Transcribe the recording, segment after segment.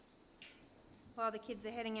while the kids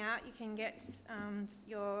are heading out, you can get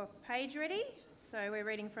your page ready. So we're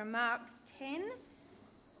reading from Mark 10.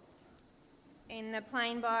 In the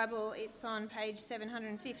plain Bible, it's on page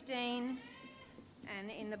 715, and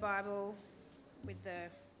in the Bible with the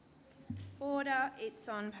order, it's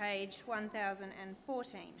on page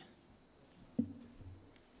 1014.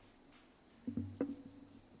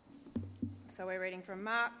 So we're reading from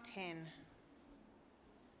Mark 10.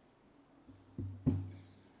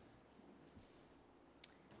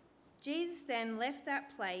 Jesus then left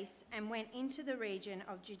that place and went into the region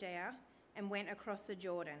of Judea and went across the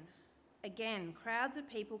Jordan. Again, crowds of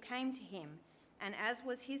people came to him, and as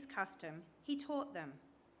was his custom, he taught them.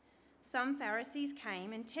 Some Pharisees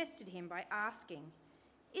came and tested him by asking,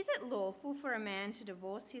 "Is it lawful for a man to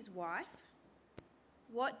divorce his wife?"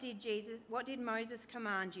 What did Moses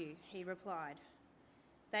command you?" He replied.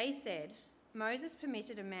 They said, "Moses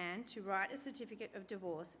permitted a man to write a certificate of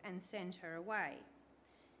divorce and send her away."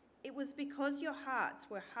 "It was because your hearts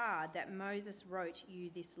were hard that Moses wrote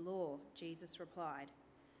you this law," Jesus replied.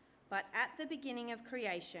 "But at the beginning of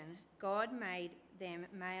creation, God made them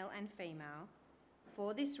male and female.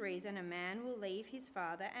 For this reason, a man will leave his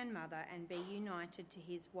father and mother and be united to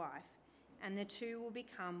his wife, and the two will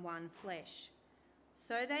become one flesh.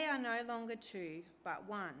 So they are no longer two, but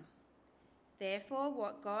one. Therefore,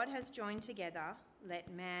 what God has joined together,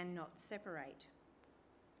 let man not separate."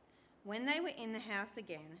 When they were in the house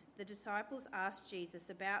again, the disciples asked Jesus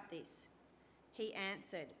about this. He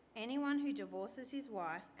answered, "Anyone who divorces his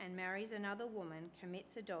wife and marries another woman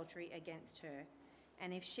commits adultery against her.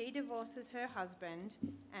 And if she divorces her husband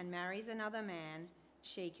and marries another man,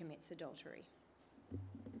 she commits adultery."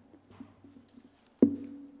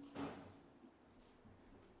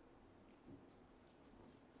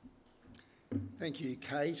 Thank you,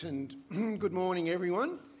 Kate, and good morning,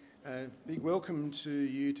 everyone. Big welcome to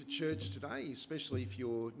you to church today, especially if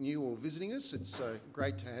you're new or visiting us. It's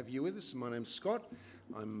great to have you with us. My name's Scott.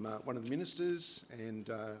 I'm one of the ministers, and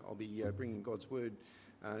I'll be bringing God's word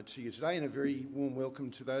to you today. And a very warm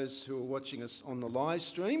welcome to those who are watching us on the live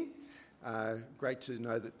stream. Great to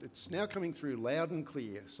know that it's now coming through loud and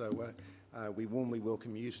clear, so we warmly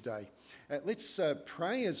welcome you today. Let's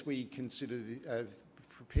pray as we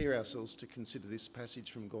prepare ourselves to consider this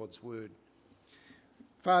passage from God's word.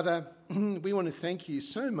 Father, we want to thank you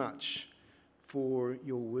so much for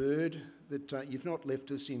your word, that you've not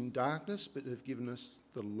left us in darkness, but have given us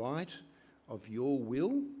the light of your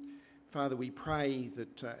will. Father, we pray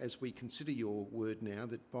that as we consider your word now,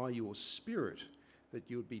 that by your Spirit, that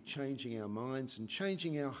you would be changing our minds and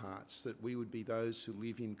changing our hearts, that we would be those who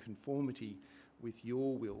live in conformity with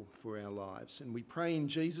your will for our lives. And we pray in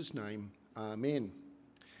Jesus' name, amen.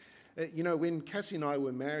 When Cassie and I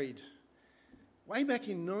were married, way back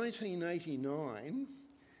in 1989,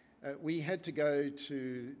 we had to go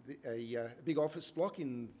to a big office block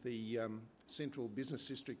in the central business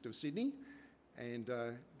district of Sydney and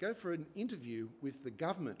go for an interview with the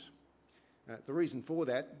government. The reason for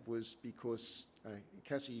that was because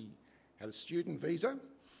Cassie had a student visa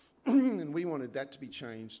and we wanted that to be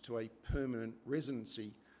changed to a permanent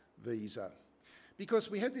residency visa, because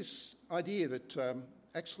we had this idea that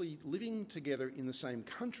actually living together in the same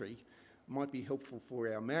country might be helpful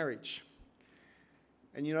for our marriage.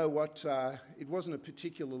 And you know what? It wasn't a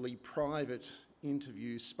particularly private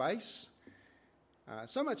interview space,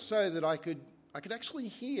 so much so that I could actually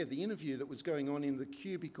hear the interview that was going on in the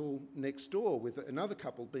cubicle next door with another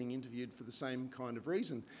couple being interviewed for the same kind of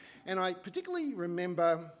reason. And I particularly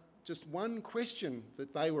remember just one question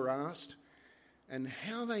that they were asked and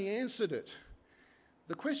how they answered it.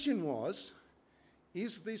 The question was,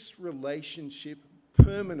 "Is this relationship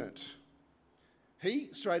permanent?"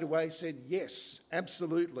 He straight away said, "Yes,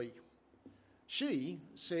 absolutely." She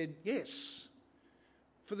said, "Yes,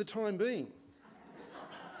 for the time being,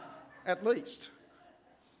 at least."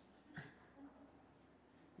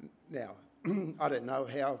 Now, I don't know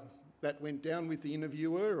how that went down with the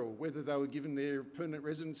interviewer or whether they were given their permanent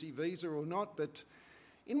residency visa or not, but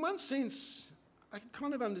in one sense, I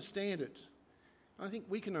kind of understand it. I think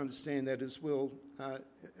we can understand that as well,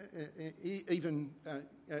 even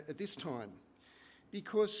at this time,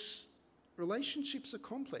 because relationships are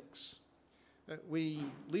complex. We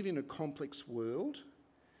live in a complex world,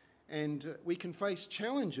 and we can face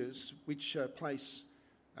challenges which place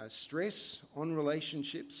stress on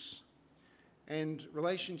relationships, and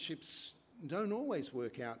relationships don't always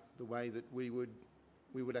work out the way that we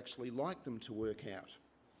would actually like them to work out.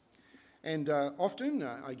 And often,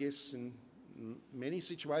 I guess in many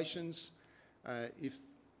situations, if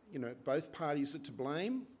both parties are to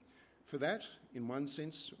blame for that in one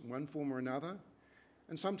sense, one form or another,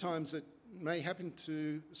 and sometimes it may happen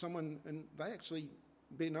to someone and they actually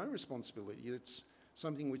bear no responsibility. It's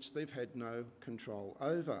something which they've had no control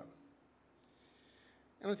over.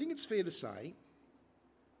 And I think it's fair to say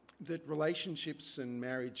that relationships and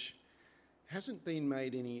marriage hasn't been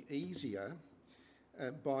made any easier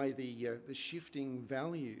by the shifting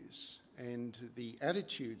values and the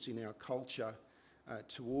attitudes in our culture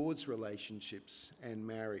towards relationships and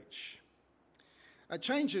marriage.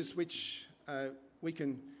 Changes which we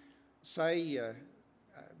can say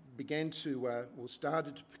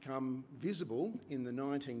started to become visible in the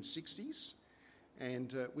 1960s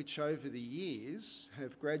and which over the years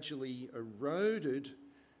have gradually eroded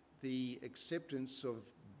the acceptance of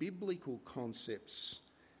biblical concepts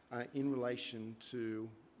in relation to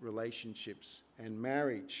relationships and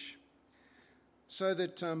marriage. So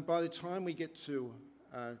that by the time we get to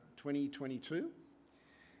 2022,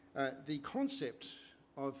 the concept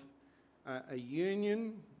of a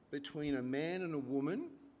union between a man and a woman,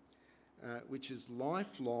 which is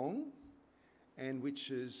lifelong and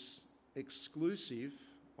which is exclusive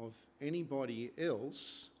of anybody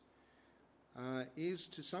else, is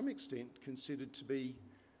to some extent considered to be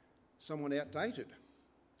somewhat outdated,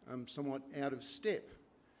 somewhat out of step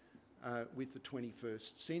with the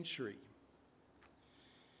 21st century.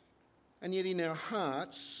 And yet in our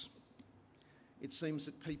hearts, it seems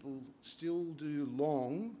that people still do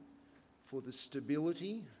long for the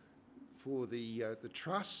stability, for the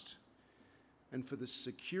trust, and for the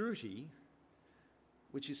security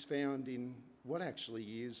which is found in what actually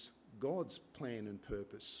is God's plan and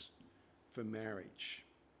purpose for marriage.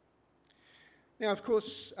 Now, of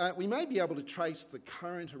course, we may be able to trace the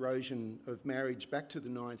current erosion of marriage back to the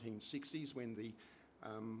 1960s when the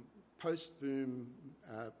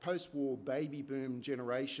post-war baby boom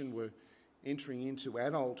generation were entering into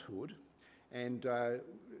adulthood, and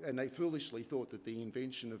they foolishly thought that the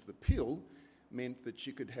invention of the pill meant that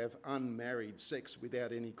you could have unmarried sex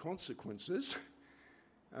without any consequences.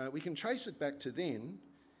 We can trace it back to then.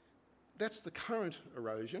 That's the current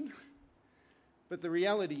erosion, but the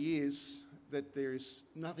reality is that there is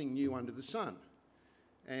nothing new under the sun,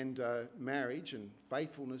 and marriage and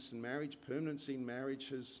faithfulness in marriage, permanency in marriage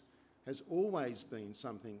has always been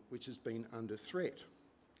something which has been under threat.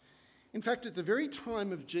 In fact, at the very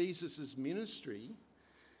time of Jesus' ministry,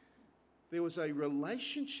 there was a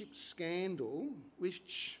relationship scandal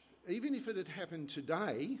which, even if it had happened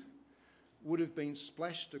today, would have been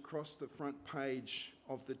splashed across the front page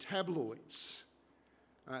of the tabloids.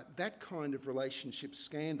 That kind of relationship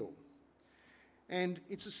scandal. And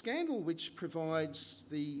it's a scandal which provides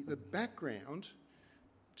the background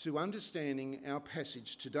to understanding our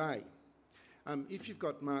passage today. If you've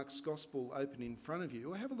got Mark's Gospel open in front of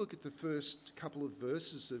you, have a look at the first couple of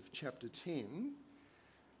verses of chapter 10,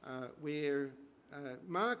 where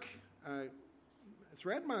Mark,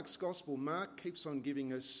 throughout Mark's Gospel, Mark keeps on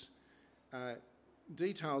giving us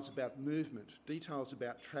details about movement, details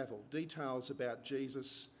about travel, details about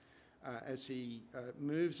Jesus as he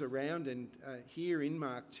moves around, and here in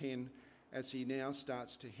Mark 10, as he now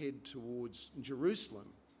starts to head towards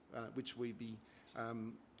Jerusalem, which we'll be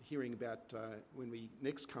hearing about when we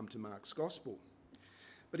next come to Mark's Gospel.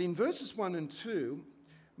 But in verses 1 and 2,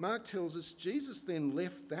 Mark tells us Jesus then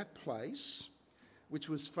left that place, which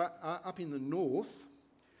was up in the north,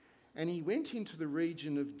 and he went into the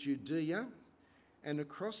region of Judea and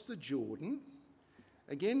across the Jordan.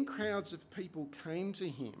 Again, crowds of people came to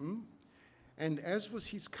him, and as was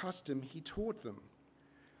his custom, he taught them.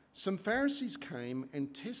 Some Pharisees came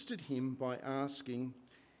and tested him by asking,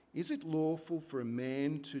 "Is it lawful for a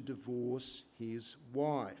man to divorce his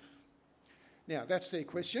wife?" Now, that's their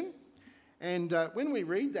question. And when we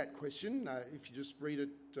read that question, if you just read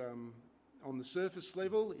it on the surface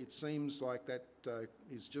level, it seems like that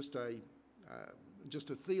is just a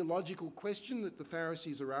theological question that the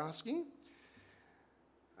Pharisees are asking,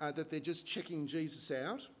 that they're just checking Jesus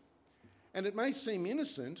out. And it may seem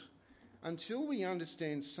innocent until we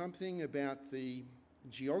understand something about the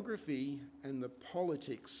geography and the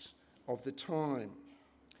politics of the time.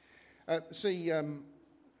 Is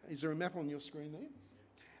there a map on your screen there?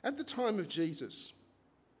 At the time of Jesus,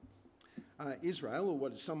 Israel, or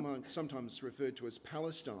what is sometimes referred to as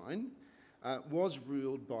Palestine, was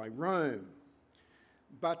ruled by Rome.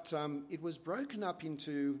 But it was broken up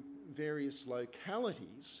into various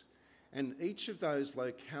localities, and each of those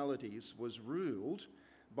localities was ruled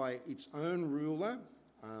by its own ruler,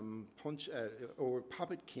 or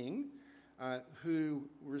puppet king, who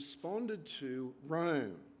responded to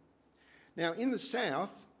Rome. Now, in the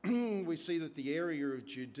south, we see that the area of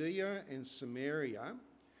Judea and Samaria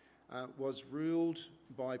was ruled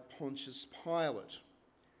by Pontius Pilate.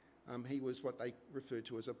 He was what they referred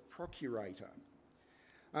to as a procurator.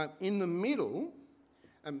 In the middle,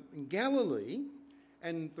 Galilee,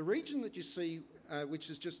 and the region that you see, which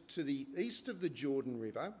is just to the east of the Jordan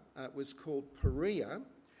River, was called Perea,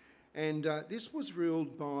 and this was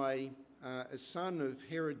ruled by a son of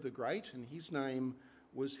Herod the Great, and his name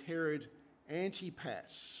was Herod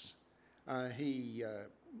Antipas. He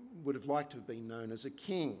would have liked to have been known as a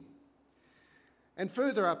king. And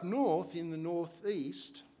further up north, in the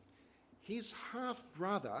northeast, his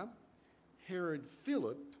half-brother, Herod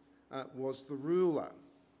Philip, was the ruler.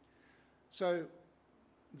 So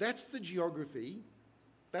that's the geography,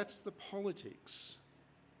 that's the politics.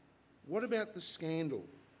 What about the scandal?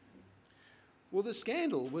 Well, the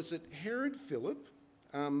scandal was that Herod Philip,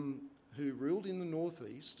 who ruled in the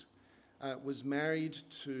northeast, was married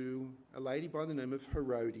to a lady by the name of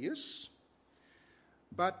Herodias,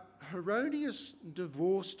 but Herodias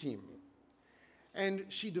divorced him, and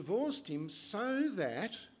she divorced him so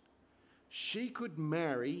that she could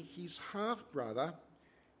marry his half-brother,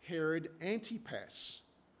 Herod Antipas,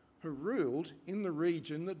 who ruled in the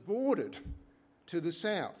region that bordered to the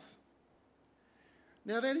south.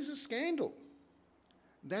 Now that is a scandal.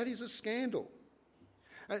 That is a scandal.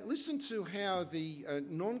 Listen to how the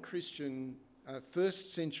non-Christian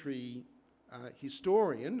first century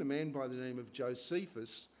historian, a man by the name of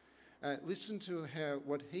Josephus, listen to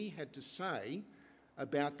what he had to say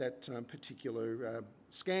about that particular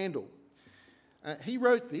scandal. He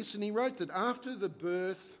wrote this, and he wrote that after the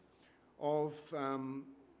birth of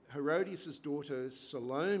Herodias' daughter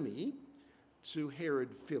Salome to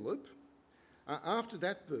Herod Philip, after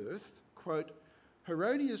that birth, quote,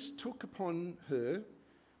 Herodias took upon her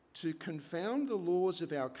to confound the laws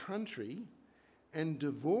of our country and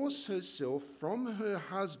divorce herself from her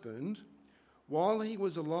husband while he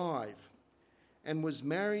was alive, and was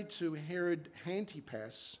married to Herod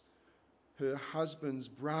Antipas, her husband's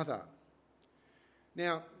brother.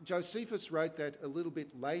 Now, Josephus wrote that a little bit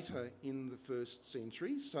later in the first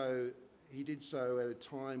century, so he did so at a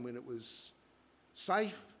time when it was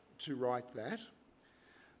safe to write that.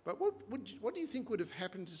 But what do you think would have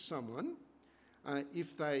happened to someone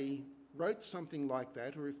if they wrote something like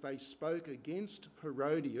that, or if they spoke against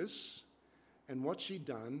Herodias and what she'd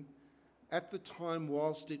done at the time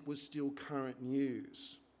whilst it was still current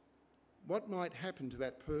news? What might happen to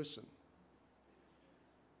that person?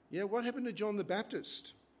 Yeah, what happened to John the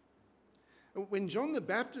Baptist? When John the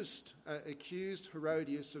Baptist accused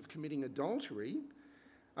Herodias of committing adultery,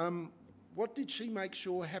 what did she make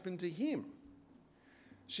sure happened to him?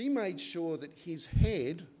 She made sure that his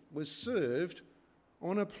head was served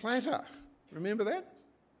on a platter. Remember that?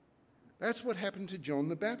 That's what happened to John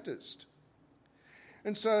the Baptist.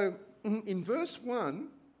 And so in verse 1,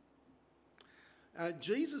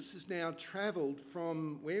 Jesus has now travelled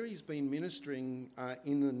from where he's been ministering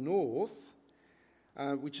in the north,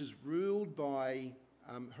 which is ruled by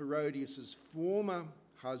Herodias' former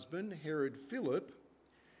husband, Herod Philip,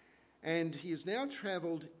 and he has now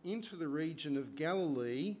travelled into the region of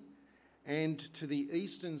Galilee and to the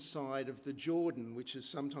eastern side of the Jordan, which is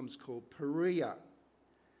sometimes called Perea.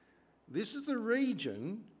 This is the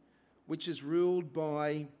region which is ruled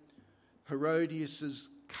by Herodias'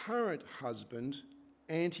 current husband,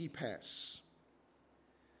 Antipas.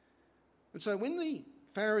 And so when the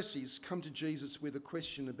Pharisees come to Jesus with a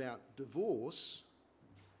question about divorce,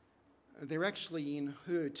 they're actually in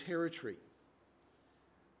her territory.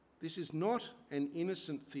 This is not an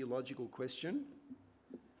innocent theological question.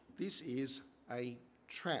 This is a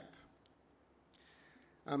trap.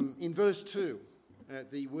 In verse 2,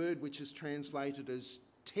 the word which is translated as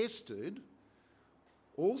tested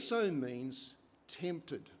also means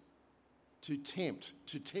tempted. To tempt,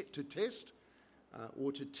 to test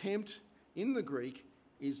or to tempt in the Greek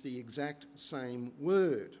is the exact same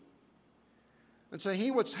word. And so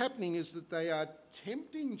here what's happening is that they are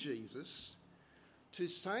tempting Jesus to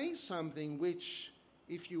say something which,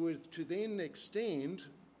 if you were to then extend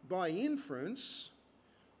by inference,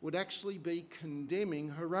 would actually be condemning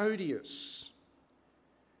Herodias,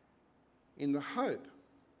 in the hope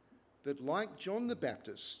that, like John the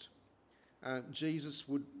Baptist, Jesus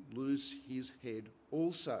would lose his head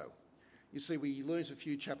also. You see, we learnt a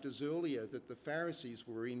few chapters earlier that the Pharisees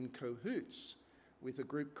were in cahoots with a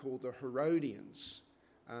group called the Herodians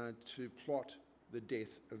to plot the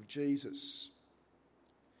death of Jesus.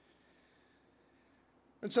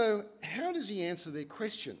 And so, how does he answer their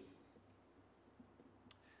question?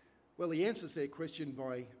 Well, he answers their question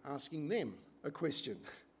by asking them a question.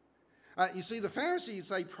 You see, the Pharisees,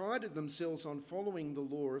 they prided themselves on following the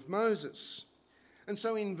law of Moses. And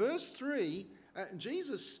so in verse 3,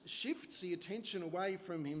 Jesus shifts the attention away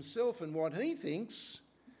from himself and what he thinks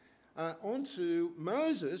onto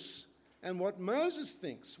Moses and what Moses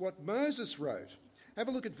thinks, what Moses wrote. Have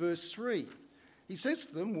a look at verse 3. He says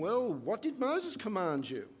to them, well, what did Moses command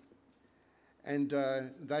you? And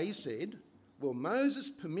they said, well, Moses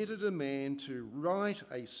permitted a man to write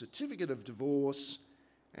a certificate of divorce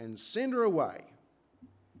and send her away.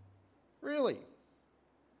 Really?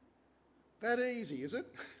 That easy, is it?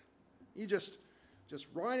 You just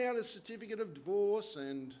write out a certificate of divorce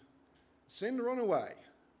and send her on away.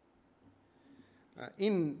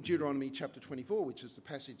 In Deuteronomy chapter 24, which is the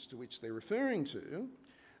passage to which they're referring to,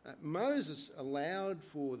 Moses allowed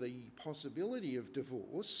for the possibility of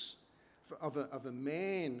divorce, of a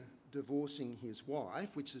man divorcing his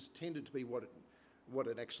wife, which has tended to be what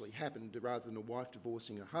had actually happened rather than a wife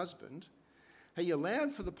divorcing her husband. He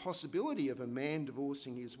allowed for the possibility of a man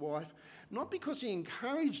divorcing his wife, not because he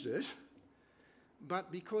encouraged it,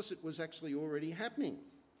 but because it was actually already happening.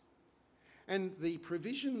 And the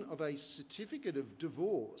provision of a certificate of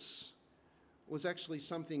divorce was actually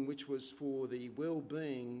something which was for the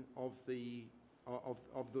well-being of the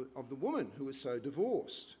woman who was so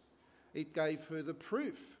divorced. It gave her the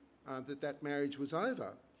proof that marriage was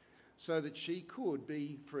over, so that she could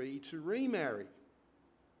be free to remarry.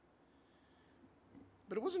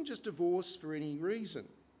 But it wasn't just divorce for any reason.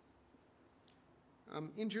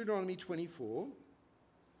 In Deuteronomy 24,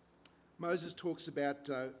 Moses talks about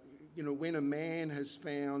when a man has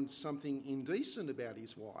found something indecent about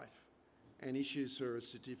his wife and issues her a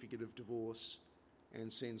certificate of divorce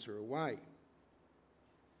and sends her away.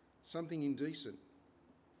 Something indecent.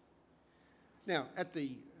 Now, at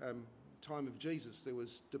the time of Jesus, there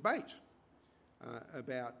was debate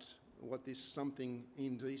about what this something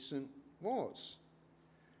indecent was.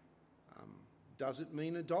 Does it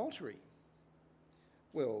mean adultery?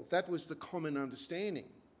 Well, that was the common understanding,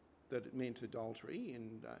 that it meant adultery,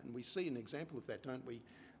 and we see an example of that, don't we?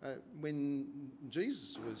 When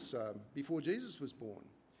Jesus was, before Jesus was born,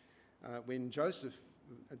 when Joseph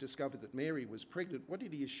discovered that Mary was pregnant, what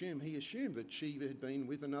did he assume? He assumed that she had been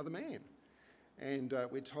with another man. And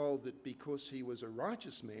we're told that because he was a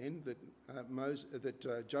righteous man,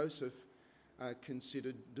 that Joseph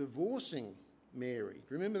considered divorcing Mary.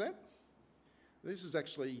 Do you remember that? This is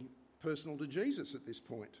actually personal to Jesus at this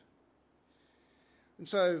point. And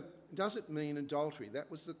so, does it mean adultery? That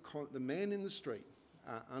was the man in the street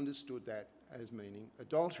understood that as meaning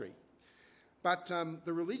adultery. But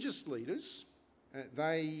the religious leaders,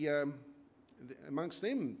 amongst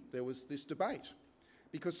them, there was this debate,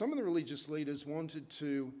 because some of the religious leaders wanted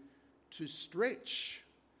to stretch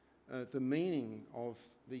the meaning of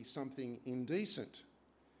the something indecent.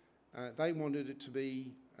 They wanted it to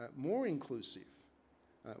be more inclusive.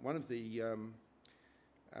 One of the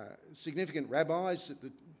significant rabbis at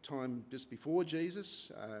the time just before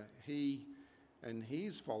Jesus, he and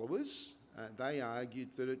his followers, they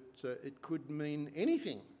argued that it could mean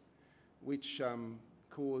anything which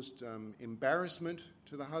caused embarrassment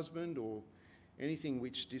to the husband or anything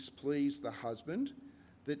which displeased the husband,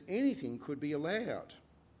 that anything could be allowed.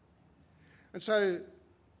 And so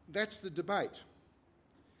that's the debate.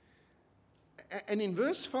 And in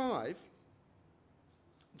verse 5,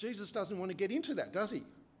 Jesus doesn't want to get into that, does he?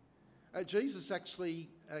 Jesus actually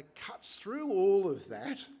cuts through all of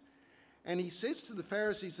that, and he says to the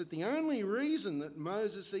Pharisees that the only reason that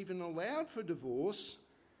Moses even allowed for divorce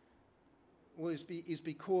is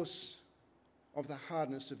because of the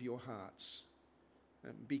hardness of your hearts,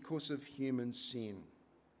 because of human sin.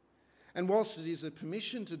 And whilst it is a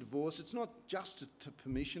permission to divorce, it's not just a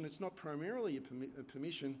permission, it's not primarily a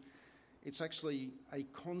permission, it's actually a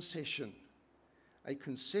concession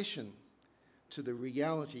to the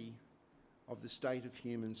reality of the state of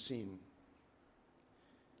human sin.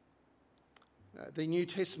 The New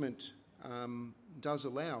Testament does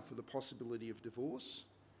allow for the possibility of divorce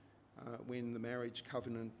when the marriage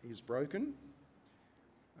covenant is broken,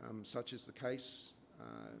 such as the case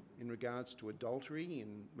in regards to adultery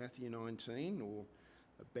in Matthew 19 or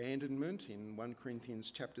abandonment in 1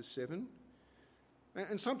 Corinthians chapter 7.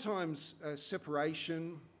 And sometimes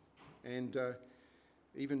separation and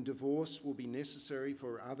even divorce will be necessary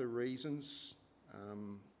for other reasons,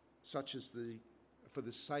 such as for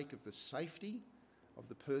the sake of the safety of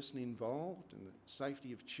the person involved and the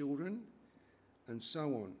safety of children, and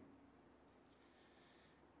so on.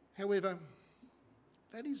 However,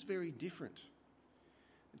 that is very different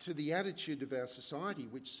to the attitude of our society,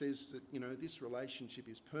 which says that, this relationship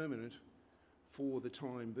is permanent for the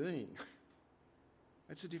time being.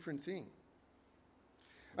 That's a different thing.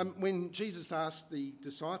 When Jesus asked the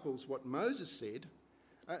disciples what Moses said,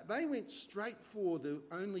 They went straight for the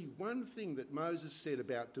only one thing that Moses said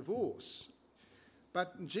about divorce.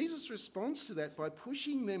 But Jesus responds to that by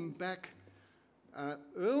pushing them back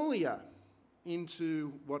earlier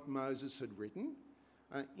into what Moses had written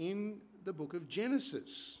in the book of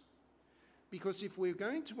Genesis. Because if we're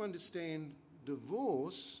going to understand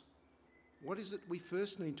divorce, what is it we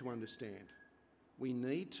first need to understand? We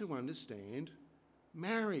need to understand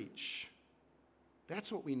marriage.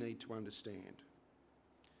 That's what we need to understand.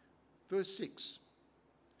 Verse 6.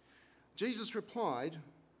 Jesus replied,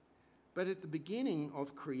 "But at the beginning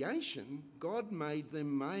of creation, God made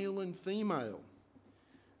them male and female.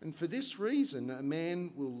 And for this reason, a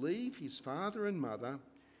man will leave his father and mother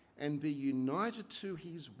and be united to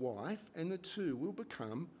his wife, and the two will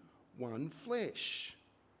become one flesh.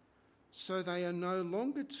 So they are no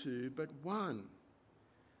longer two, but one.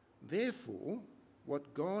 Therefore,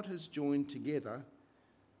 what God has joined together,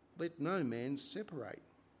 let no man separate."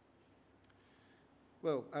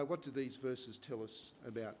 Well, what do these verses tell us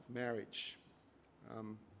about marriage?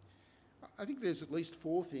 I think there's at least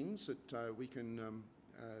four things that we can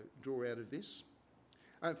draw out of this.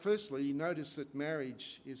 Firstly, notice that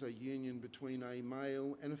marriage is a union between a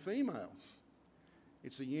male and a female.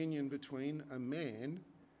 It's a union between a man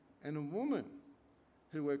and a woman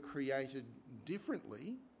who are created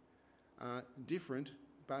differently, different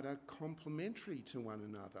but are complementary to one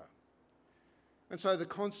another. And so the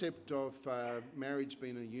concept of marriage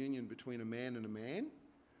being a union between a man and a man,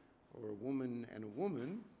 or a woman and a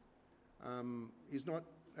woman, is not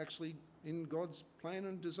actually in God's plan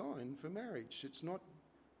and design for marriage. It's not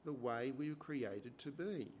the way we were created to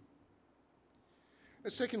be.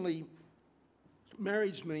 Secondly,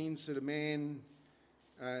 marriage means that a man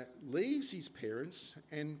leaves his parents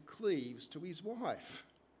and cleaves to his wife.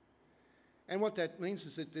 And what that means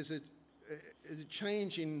is that there's a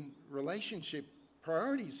change in relationship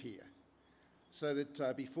priorities here. So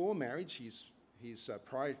that before marriage, his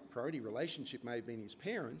priority relationship may have been his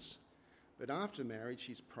parents, but after marriage,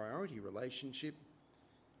 his priority relationship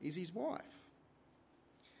is his wife.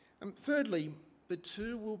 Thirdly, the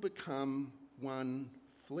two will become one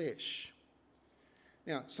flesh.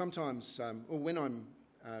 Now, sometimes, or when I'm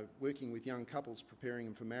working with young couples, preparing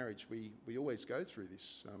them for marriage, we always go through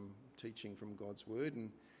this teaching from God's Word.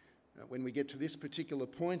 And when we get to this particular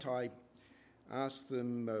point, I ask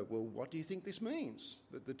them, well, what do you think this means,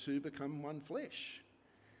 that the two become one flesh?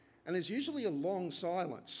 And there's usually a long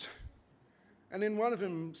silence. And then one of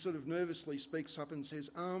them sort of nervously speaks up and says,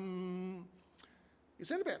 is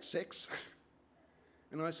that about sex?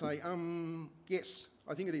 And I say, yes,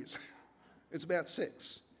 I think it is. It's about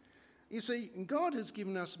sex. You see, God has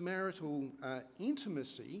given us marital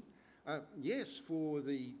intimacy, yes, for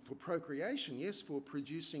procreation, yes, for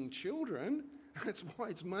producing children. That's why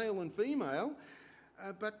it's male and female.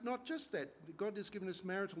 But not just that. God has given us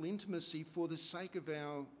marital intimacy for the sake of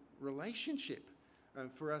our relationship,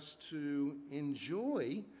 for us to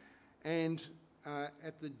enjoy, and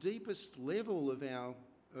at the deepest level of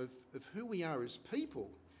who we are as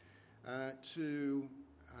people, to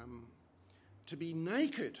be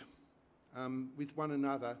naked with one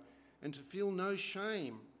another, and to feel no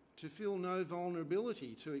shame, to feel no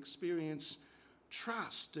vulnerability, to experience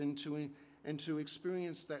trust, and to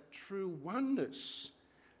experience that true oneness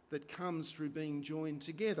that comes through being joined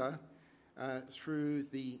together through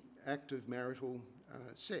the act of marital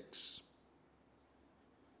sex.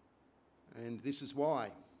 And this is why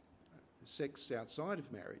sex outside of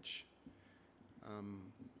marriage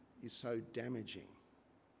is so damaging.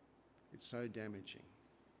 It's so damaging.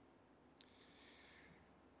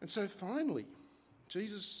 And so finally,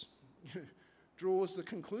 Jesus draws the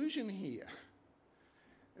conclusion here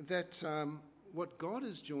that what God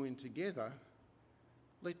has joined together,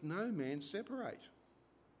 let no man separate,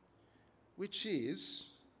 which is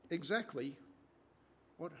exactly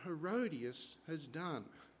what Herodias has done.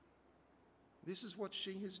 This is what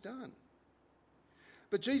she has done.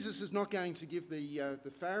 But Jesus is not going to give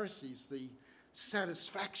the Pharisees the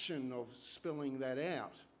satisfaction of spelling that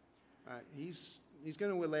out. He's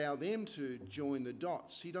going to allow them to join the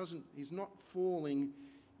dots. He's not falling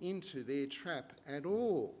into their trap at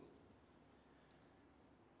all.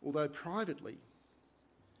 Although privately,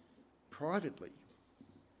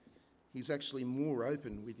 he's actually more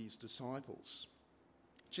open with his disciples.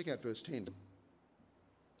 Check out verse 10.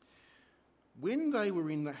 When they were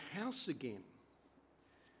in the house again,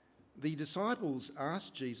 the disciples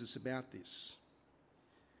asked Jesus about this.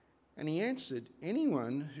 And he answered,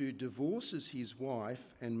 anyone who divorces his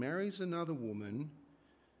wife and marries another woman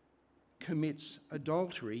commits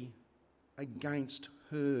adultery against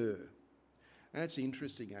her. And that's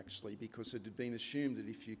interesting, actually, because it had been assumed that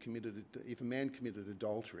if a man committed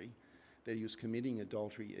adultery, that he was committing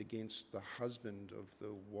adultery against the husband of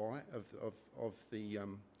the wife of the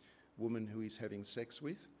woman who he's having sex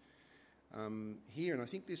with. Here, and I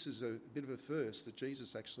think this is a bit of a first, that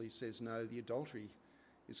Jesus actually says, no, the adultery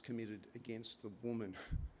is committed against the woman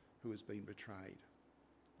who has been betrayed,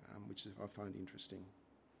 which I find interesting.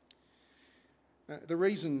 The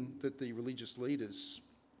reason that the religious leaders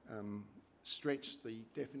stretched the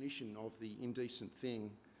definition of the indecent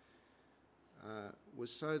thing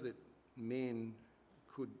was so that men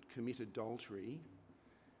could commit adultery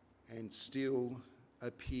and still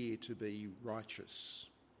appear to be righteous,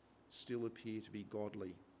 still appear to be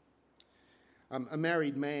godly. A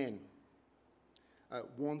married man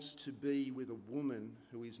wants to be with a woman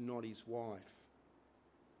who is not his wife,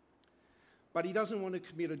 but he doesn't want to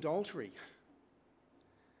commit adultery.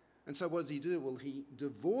 And so what does he do? Well, he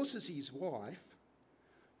divorces his wife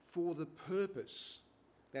for the purpose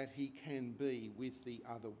that he can be with the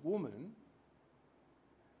other woman.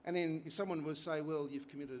 And then if someone will say, well, you've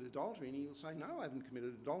committed adultery, and he'll say, no, I haven't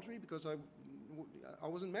committed adultery because I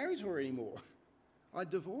wasn't married to her anymore. I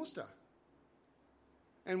divorced her.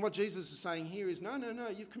 And what Jesus is saying here is, no,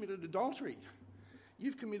 you've committed adultery.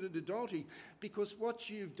 You've committed adultery because what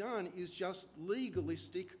you've done is just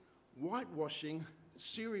legalistic, whitewashing,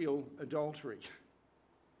 serial adultery.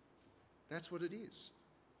 That's what it is.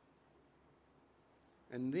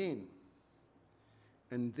 And then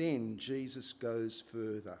Jesus goes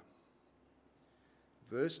further.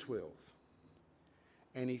 Verse 12.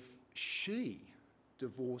 And if she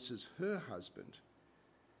divorces her husband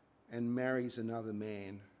and marries another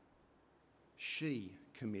man, she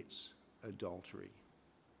commits adultery.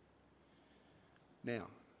 Now,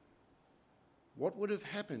 what would have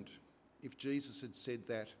happened if Jesus had said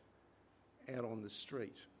that out on the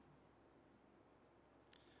street?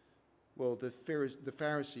 Well, the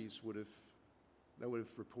Pharisees would have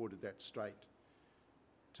reported that straight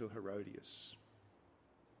to Herodias,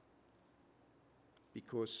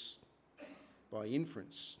 because by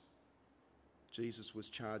inference, Jesus was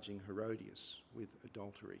charging Herodias with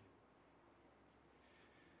adultery.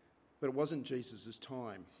 But it wasn't Jesus'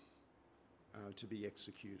 time to be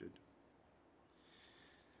executed.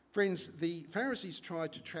 Friends, the Pharisees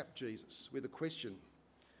tried to trap Jesus with a question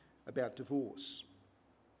about divorce.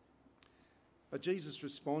 But Jesus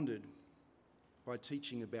responded by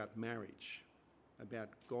teaching about marriage, about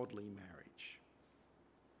godly marriage.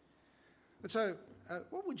 And so,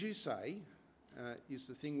 what would you say is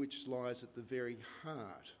the thing which lies at the very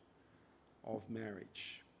heart of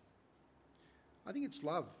marriage? I think it's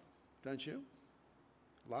love, don't you?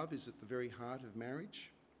 Love is at the very heart of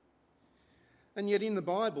marriage. And yet in the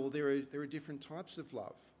Bible there are different types of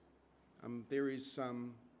love. There is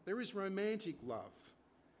romantic love.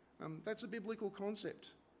 That's a biblical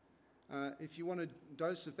concept. If you want a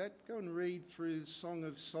dose of that, go and read through the Song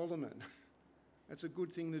of Solomon. That's a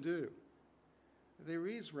good thing to do. There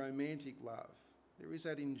is romantic love. There is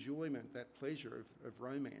that enjoyment, that pleasure of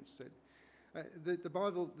romance. The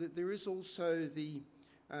Bible, there is also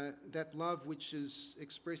that love which is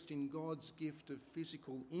expressed in God's gift of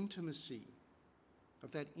physical intimacy,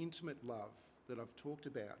 of that intimate love that I've talked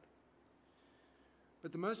about.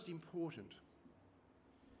 But the most important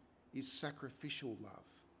is sacrificial love.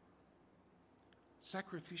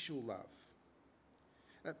 Sacrificial love.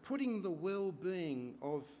 Putting the well-being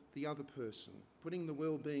of the other person, putting the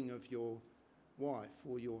well-being of your wife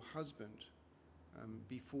or your husband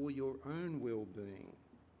before your own well-being,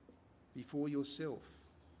 before yourself.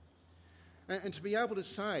 And to be able to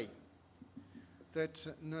say that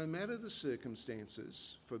no matter the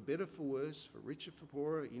circumstances, for better, for worse, for richer, for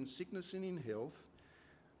poorer, in sickness and in health,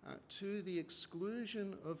 to the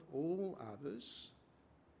exclusion of all others,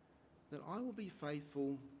 that I will be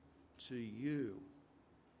faithful to you.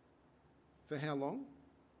 For how long?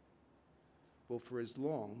 Well, for as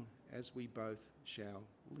long as we both shall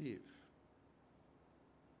live.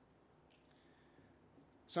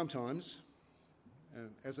 Sometimes,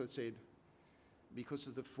 as I said, because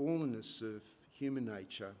of the fallenness of human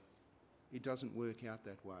nature, it doesn't work out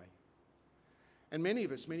that way. And many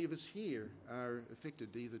of us here are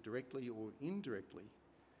affected either directly or indirectly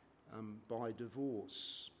by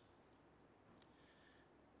divorce.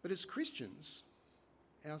 But as Christians,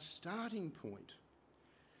 our starting point,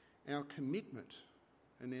 our commitment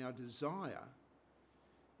and our desire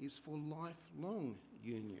is for lifelong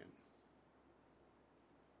union.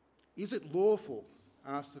 Is it lawful,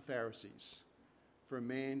 asked the Pharisees, for a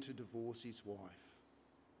man to divorce his wife?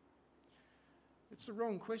 It's the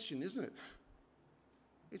wrong question, isn't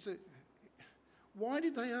it? Why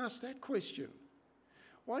did they ask that question?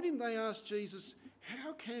 Why didn't they ask Jesus,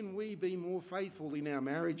 how can we be more faithful in our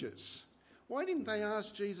marriages? Why didn't they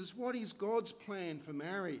ask Jesus, what is God's plan for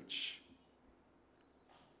marriage?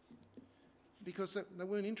 Because they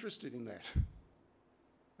weren't interested in that.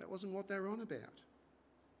 That wasn't what they were on about.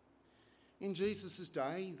 In Jesus'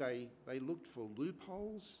 day, they looked for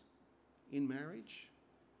loopholes in marriage.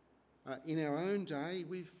 In our own day,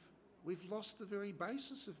 we've lost the very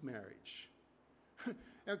basis of marriage.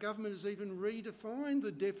 Our government has even redefined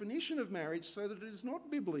the definition of marriage so that it is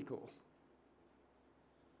not biblical.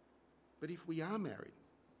 But if we are married,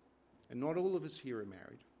 and not all of us here are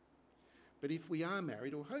married, but if we are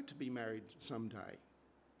married or hope to be married someday,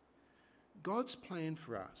 God's plan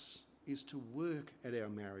for us is to work at our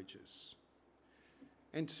marriages.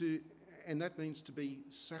 And that means to be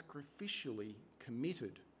sacrificially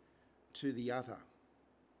committed to the other.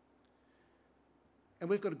 And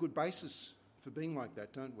we've got a good basis for being like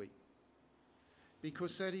that, don't we?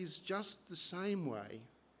 Because that is just the same way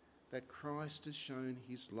that Christ has shown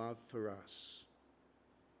his love for us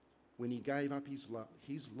when he gave up his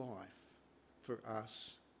life for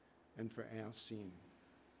us and for our sin.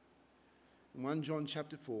 In 1 John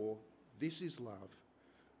chapter 4, this is love,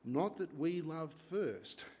 not that we loved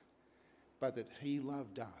first, but that he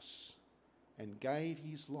loved us and gave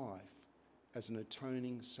his life as an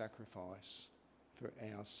atoning sacrifice for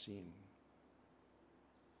our sin.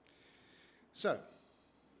 So,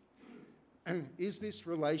 is this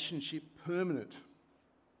relationship permanent?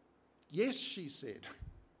 Yes, she said,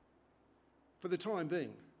 for the time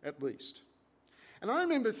being, at least. And I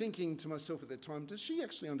remember thinking to myself at that time, does she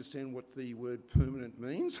actually understand what the word permanent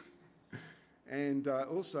means? And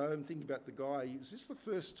also I'm thinking about the guy, is this the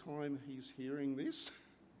first time he's hearing this?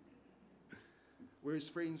 Whereas,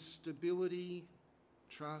 friends, stability,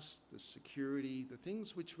 trust, the security, the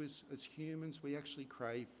things which as humans we actually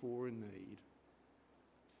crave for and need,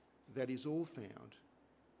 that is all found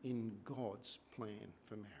in God's plan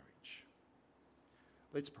for marriage.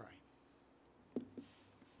 Let's pray.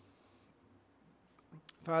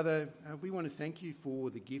 Father, we want to thank you for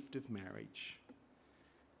the gift of marriage.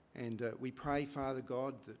 And we pray, Father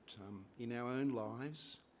God, that in our own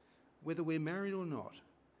lives, whether we're married or not,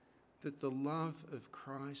 that the love of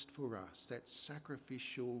Christ for us, that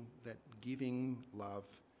sacrificial, that giving love,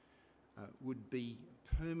 would be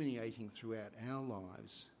permeating throughout our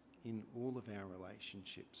lives in all of our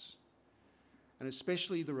relationships, and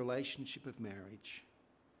especially the relationship of marriage.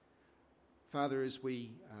 Father, as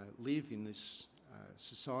we live in this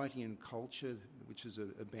society and culture which has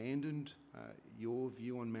abandoned your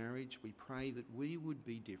view on marriage, we pray that we would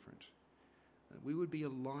be different, that we would be a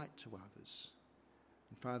light to others,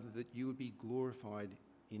 and Father, that you would be glorified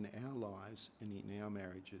in our lives and in our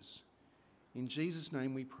marriages. In Jesus'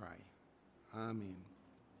 name we pray. Amen.